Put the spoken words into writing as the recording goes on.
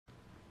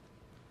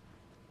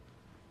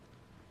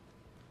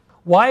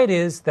why it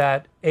is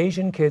that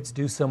Asian kids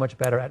do so much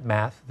better at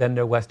math than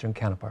their Western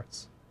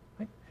counterparts.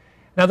 Right?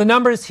 Now, the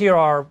numbers here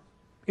are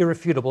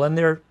irrefutable, and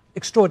they're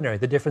extraordinary,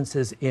 the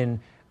differences in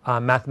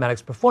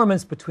mathematics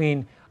performance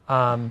between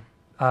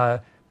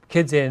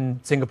kids in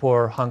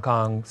Singapore, Hong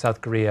Kong,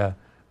 South Korea,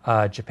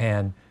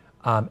 Japan,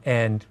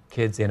 and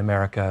kids in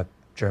America,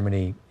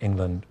 Germany,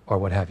 England, or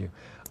what have you.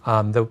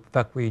 In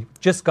fact, we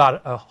just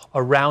got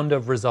a round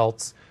of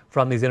results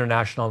from these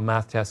international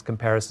math test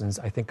comparisons,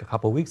 I think, a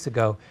couple of weeks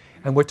ago.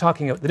 And we're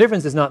talking, the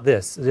difference is not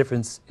this, the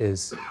difference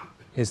is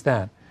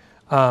that.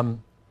 And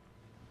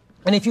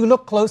if you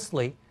look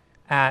closely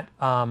at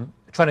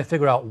trying to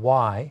figure out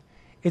why,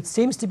 it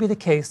seems to be the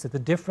case that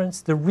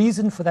the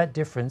reason for that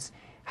difference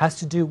has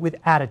to do with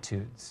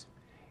attitudes.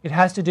 It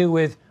has to do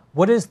with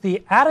what is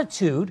the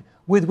attitude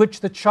with which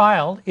the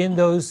child in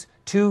those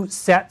two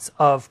sets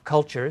of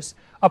cultures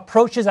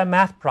approaches a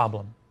math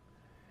problem.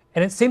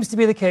 And it seems to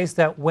be the case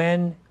that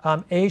when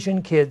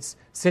Asian kids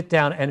sit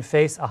down and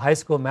face a high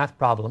school math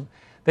problem,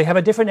 they have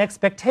a different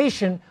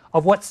expectation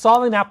of what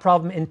solving that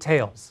problem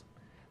entails.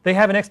 They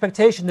have an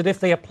expectation that if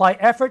they apply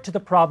effort to the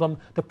problem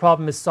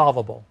is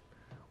solvable.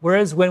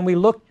 Whereas when we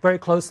look very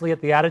closely at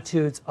the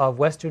attitudes of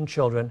Western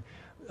children,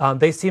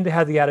 they seem to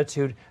have the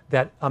attitude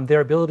that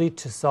their ability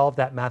to solve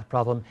that math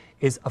problem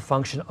is a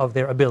function of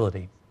their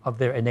ability, of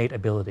their innate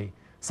ability,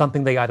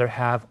 something they either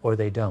have or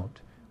they don't.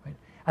 Right?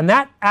 And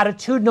that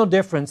attitudinal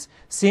difference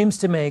seems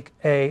to make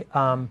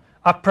have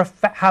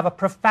a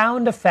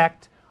profound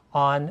effect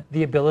on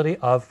the ability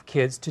of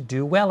kids to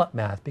do well at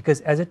math,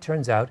 because as it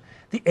turns out,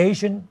 the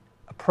Asian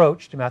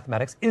approach to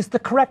mathematics is the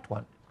correct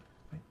one.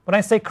 Right? When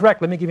I say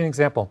correct, let me give you an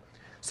example.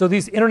 So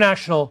these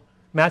international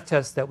math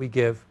tests that we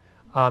give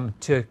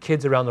to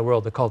kids around the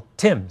world, they're called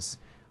TIMS.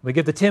 We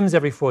give the TIMS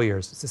every 4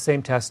 years. It's the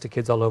same test to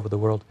kids all over the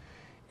world.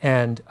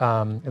 And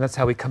that's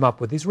how we come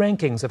up with these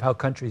rankings of how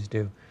countries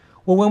do.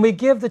 Well, when we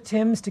give the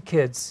TIMS to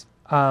kids,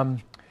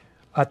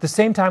 at the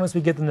same time as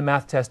we give them the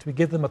math test, we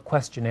give them a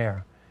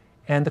questionnaire.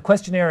 And the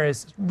questionnaire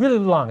is really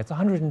long. It's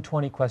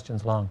 120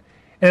 questions long.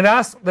 And it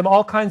asks them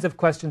all kinds of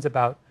questions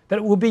about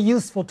that will be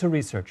useful to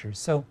researchers.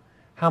 So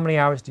how many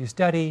hours do you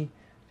study?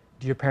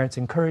 Do your parents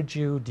encourage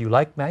you? Do you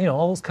like math? You know,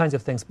 all those kinds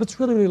of things. But it's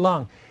really, really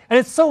long. And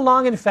it's so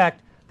long, in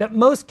fact, that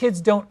most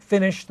kids don't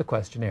finish the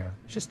questionnaire.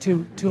 It's just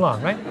too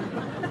long, right?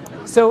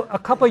 So a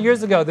couple of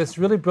years ago, this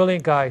really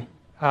brilliant guy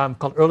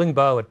called Erling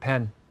Boe at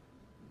Penn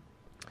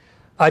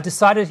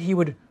decided he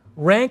would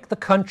rank the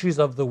countries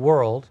of the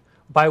world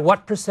by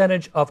what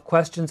percentage of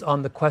questions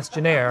on the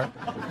questionnaire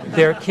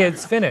their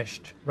kids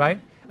finished, right?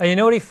 And you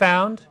know what he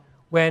found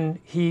when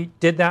he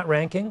did that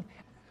ranking?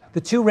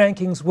 The two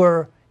rankings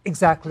were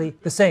exactly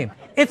the same.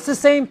 It's the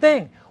same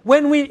thing.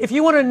 If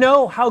you want to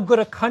know how good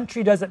a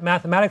country does at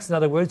mathematics, in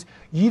other words,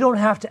 you don't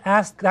have to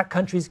ask that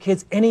country's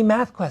kids any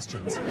math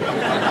questions.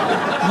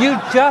 You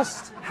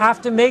just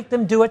have to make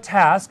them do a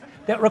task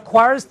that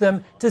requires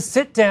them to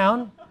sit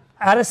down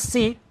at a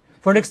seat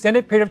for an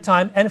extended period of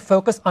time and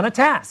focus on a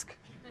task.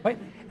 Right?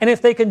 And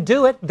if they can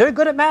do it, they're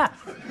good at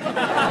math.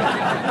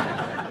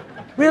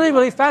 Really,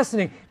 really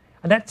fascinating.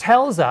 And that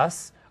tells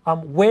us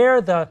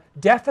where the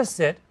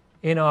deficit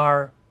in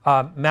our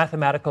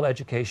mathematical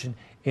education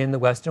in the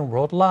Western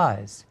world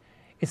lies.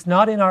 It's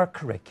not in our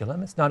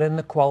curriculum. It's not in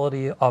the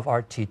quality of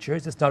our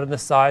teachers. It's not in the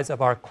size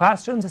of our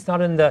classrooms. It's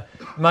not in the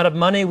amount of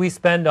money we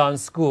spend on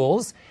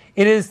schools.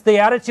 It is the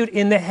attitude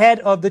in the head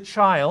of the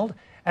child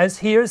as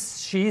he or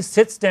she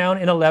sits down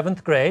in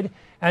 11th grade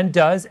and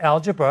does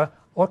algebra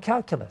or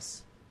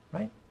calculus,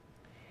 right?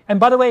 And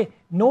by the way,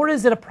 nor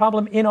is it a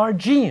problem in our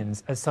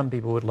genes, as some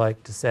people would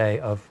like to say.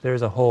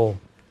 There's a whole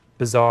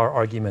bizarre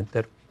argument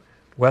that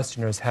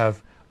Westerners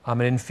have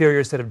an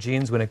inferior set of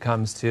genes when it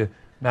comes to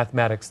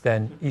mathematics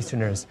than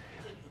Easterners.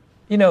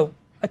 You know,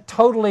 a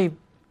totally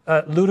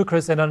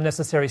ludicrous and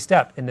unnecessary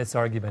step in this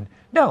argument.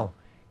 No,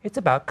 it's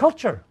about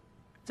culture.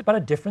 It's about a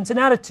difference in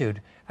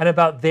attitude and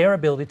about their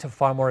ability to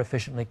far more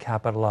efficiently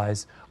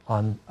capitalize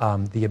on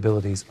the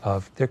abilities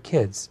of their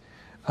kids.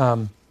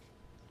 Now,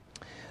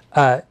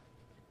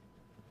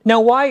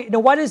 why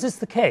is this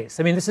the case?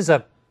 I mean,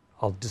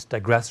 I'll just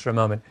digress for a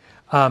moment.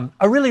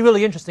 A really,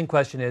 really interesting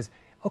question is,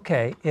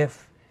 okay,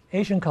 if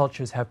Asian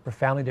cultures have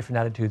profoundly different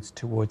attitudes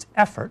towards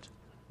effort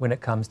when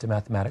it comes to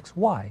mathematics,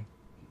 why?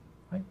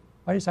 Right?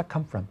 Where does that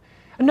come from?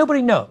 And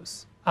nobody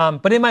knows.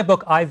 But in my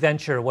book, I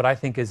venture what I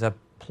think is a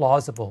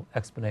plausible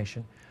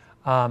explanation.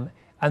 And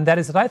that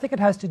is that I think it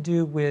has to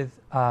do with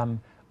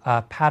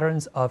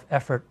patterns of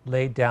effort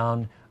laid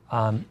down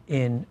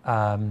in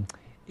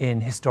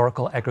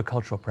historical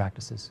agricultural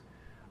practices.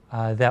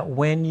 That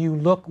when you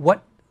look,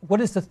 what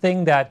is the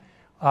thing that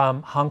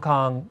Hong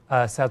Kong,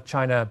 South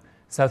China,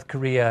 South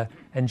Korea,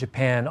 and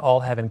Japan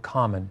all have in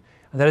common?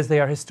 And that is they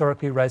are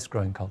historically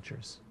rice-growing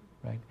cultures,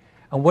 right?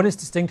 And what is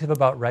distinctive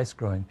about rice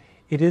growing?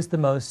 It is the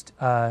most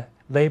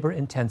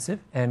labor-intensive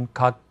and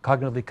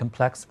cognitively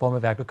complex form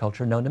of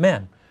agriculture known to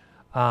man.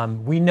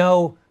 We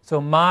know, so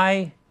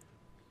my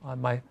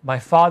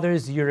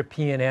father's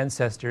European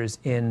ancestors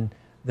in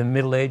the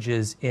Middle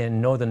Ages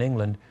in northern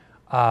England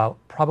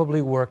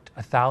probably worked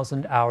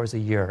 1,000 hours a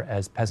year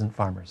as peasant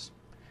farmers.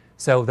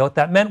 So what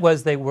that meant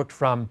was they worked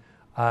from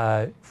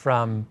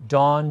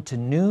dawn to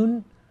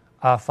noon,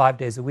 5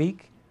 days a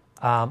week.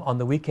 On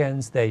the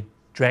weekends, they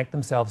drank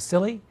themselves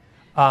silly.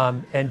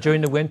 And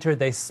during the winter,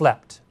 they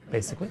slept,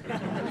 basically.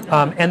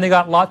 And they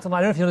got lots and lots,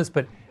 I don't know if you know this,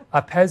 but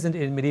a peasant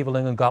in medieval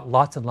England got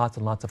lots and lots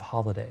and lots of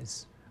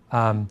holidays.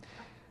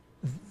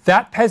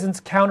 That peasant's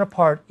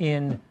counterpart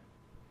in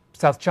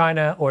South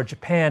China or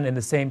Japan in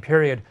the same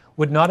period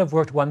would not have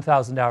worked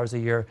 1,000 hours a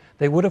year.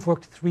 They would have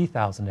worked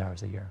 3,000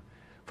 hours a year.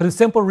 For the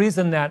simple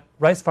reason that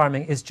rice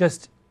farming is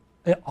just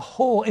a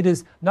whole, it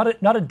is not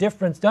a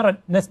difference,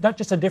 not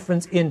just a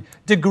difference in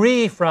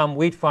degree from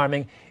wheat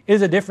farming, it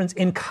is a difference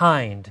in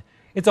kind.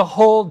 It's a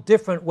whole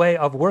different way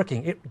of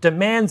working. It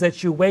demands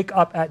that you wake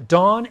up at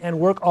dawn and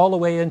work all the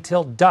way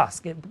until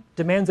dusk. It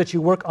demands that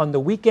you work on the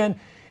weekend.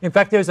 In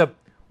fact, there's a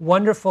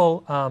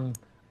wonderful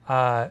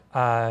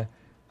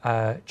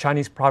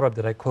Chinese proverb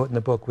that I quote in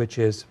the book, which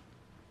is,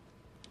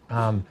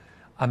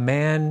 a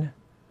man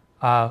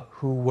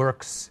who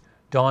works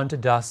dawn to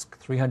dusk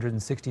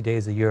 360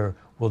 days a year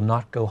will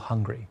not go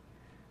hungry,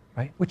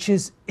 right? Which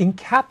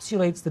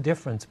encapsulates the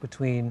difference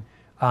between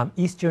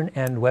Eastern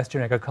and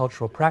Western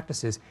agricultural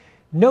practices.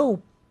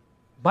 No,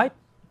 my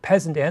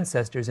peasant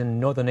ancestors in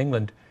northern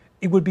England,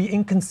 it would be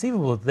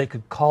inconceivable that they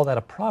could call that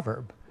a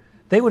proverb.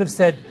 They would have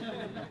said,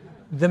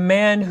 the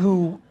man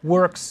who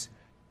works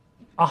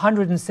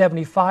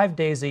 175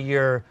 days a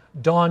year,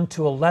 dawn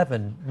to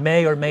 11,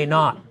 may or may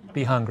not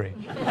be hungry,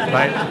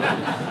 right?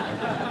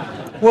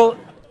 Well,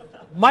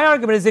 my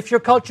argument is if your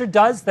culture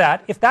does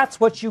that, if that's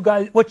what you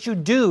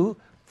do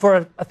for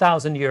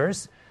 1,000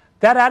 years,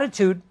 that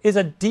attitude is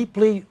a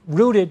deeply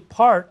rooted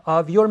part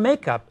of your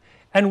makeup.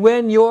 And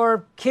when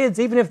your kids,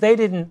 even if they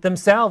didn't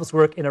themselves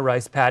work in a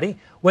rice paddy,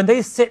 when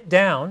they sit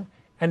down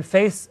and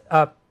face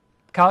a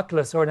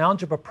calculus or an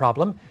algebra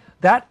problem,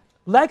 that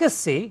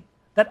legacy,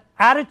 that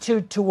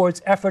attitude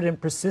towards effort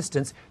and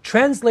persistence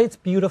translates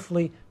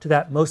beautifully to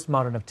that most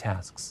modern of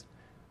tasks.